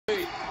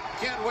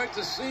Can't wait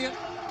to see it.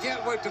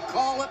 Can't wait to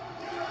call it.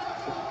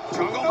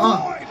 Jungle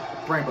Boy.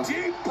 Brainbuster.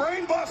 Deep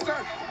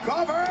Brainbuster.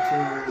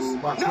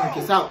 Covers. Mark Quinn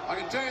gets out. I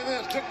can tell you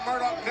this, Dick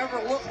Murdoch never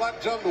looked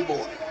like Jungle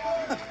Boy.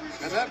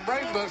 And that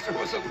Brainbuster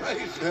was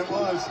amazing. It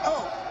was.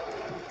 Oh.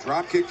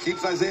 Dropkick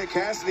keeps Isaiah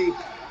Cassidy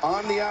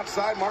on the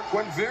outside. Mark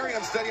Quinn very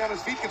unsteady on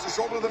his feet. Gets a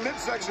shoulder to the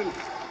midsection.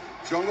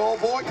 Jungle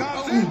Boy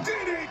comes in.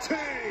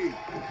 DDT.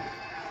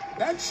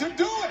 That should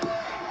do it.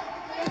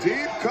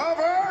 Deep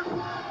cover.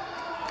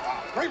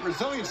 Great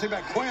resiliency by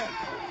Quinn.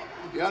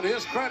 Yeah, to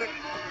his credit.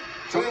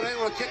 Being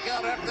able to kick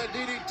out after that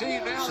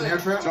DDT now. Snare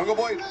trap. Jungle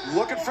Boy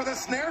looking for the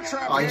snare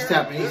trap. Oh, he's here.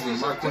 tapping easy.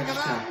 Mark Quinn just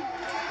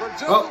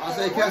tapped. Oh,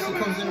 Isaiah Cassidy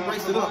comes in and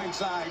breaks it up.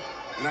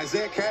 And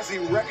Isaiah Cassidy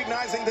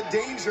recognizing the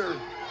danger,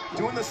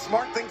 doing the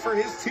smart thing for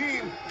his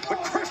team.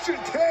 But Christian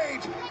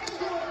Cage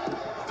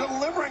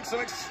delivering some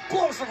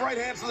explosive right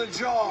hands to the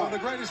jaw. One of the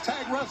greatest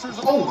tag wrestlers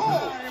of all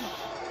time.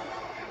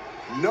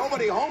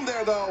 Nobody home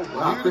there, though.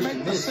 Wow, Here to Christian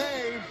make the missed.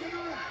 save.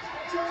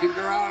 Keep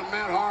your eye on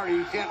Matt Hardy.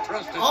 You can't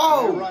trust him.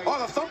 Oh! Right. Oh,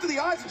 the thump to the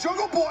eyes of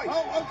Jungle Boy.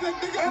 Oh, they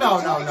got No,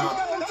 it. no, no.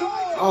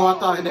 Oh, I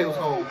thought they was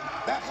home.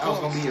 That was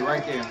going to be it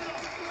right there.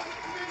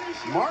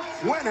 Mark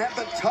Quinn had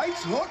the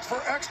tights hooked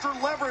for extra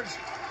leverage,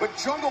 but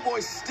Jungle Boy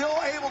still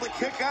able to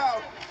kick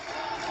out.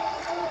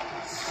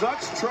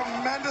 Such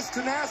tremendous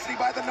tenacity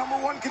by the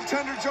 #1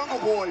 contender, Jungle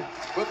Boy.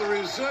 But the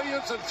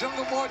resilience of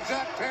Jungle Boy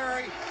Jack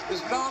Perry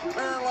is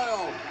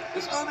non-paralleled.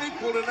 It's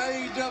unequaled in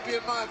AEW,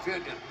 in my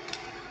opinion.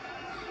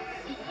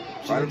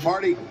 Private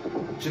Party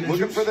Gin and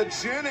looking juice. for the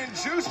gin and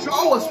juice. Jungle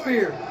Oh, a Boy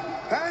spear.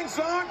 hangs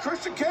on.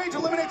 Christian Cage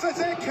eliminates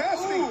Isaiah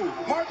Cassidy.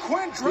 Mark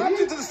Quinn dropped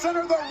into the center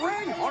of the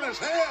ring. On his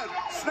head.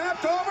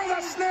 Snapped over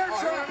the snare Oh,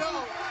 here trap. we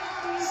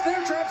go.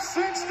 Snare trap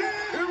 60.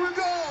 Here we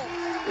go.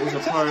 It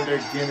was a part of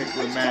their gimmick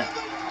with Matt.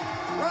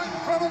 Right in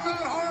front of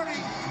Matt Hardy.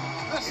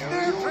 The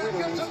snare trap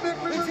gets a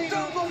victory for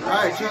Jungle Boy. All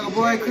right, Jungle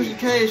Boy, Christian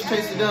Cage,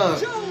 chase the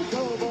dub.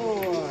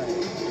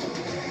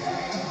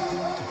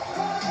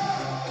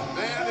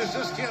 Man, is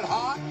this kid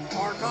hot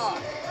or not?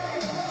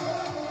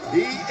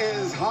 He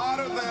is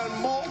hotter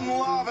than molten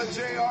lava,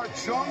 JR.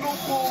 Jungle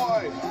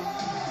Boy.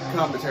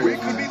 Commentary. We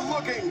could be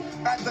looking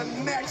at the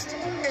next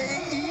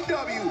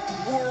AEW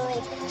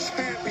World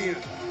Champion.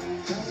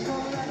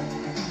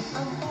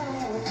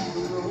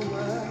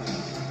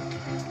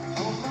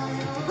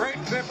 Great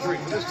victory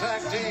for this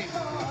tag team.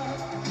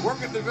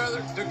 Working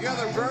together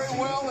very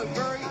well and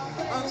very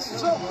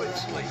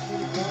unselfishly.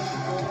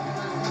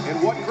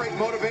 And what great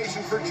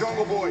motivation for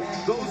Jungle Boy.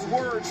 Those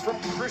words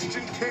from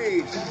Christian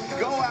Cage.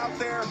 Go out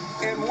there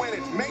and win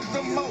it. Make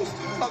the most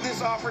of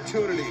this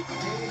opportunity.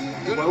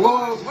 Good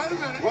Whoa, advice. Wait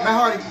a minute. Matt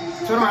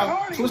Hardy, turn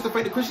around, twist the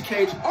fate to Christian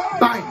Cage,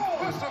 bang!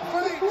 Twist the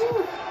fate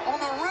on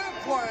the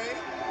rampway.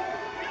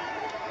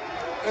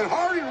 And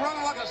Hardy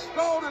running like a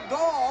scalded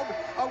dog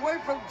away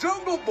from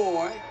Jungle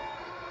Boy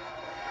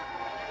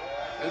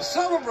and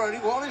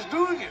celebrating while he's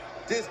doing it.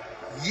 This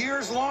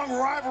years-long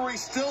rivalry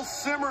still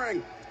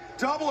simmering.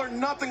 Double or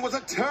Nothing was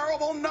a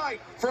terrible night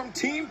from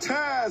Team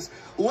Taz.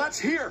 Let's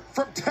hear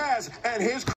from Taz and his